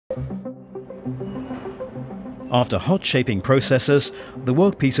After hot shaping processes, the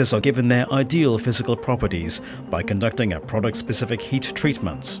workpieces are given their ideal physical properties by conducting a product-specific heat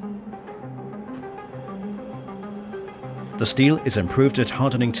treatment. The steel is improved at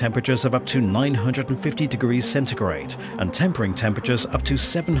hardening temperatures of up to 950 degrees centigrade and tempering temperatures up to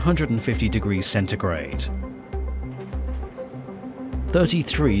 750 degrees centigrade.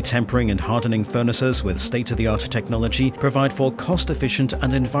 33 tempering and hardening furnaces with state-of-the-art technology provide for cost-efficient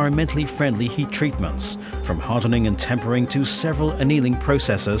and environmentally friendly heat treatments, from hardening and tempering to several annealing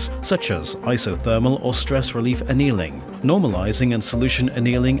processes such as isothermal or stress relief annealing, normalizing and solution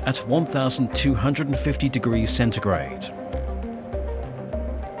annealing at 1250 degrees centigrade.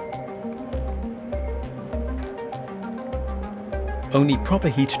 Only proper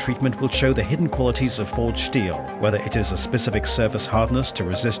heat treatment will show the hidden qualities of forged steel, whether it is a specific surface hardness to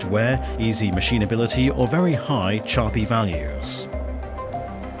resist wear, easy machinability, or very high Charpy values.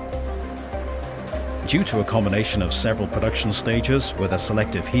 Due to a combination of several production stages with a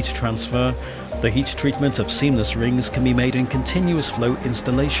selective heat transfer, the heat treatment of seamless rings can be made in continuous flow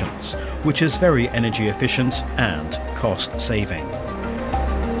installations, which is very energy efficient and cost-saving.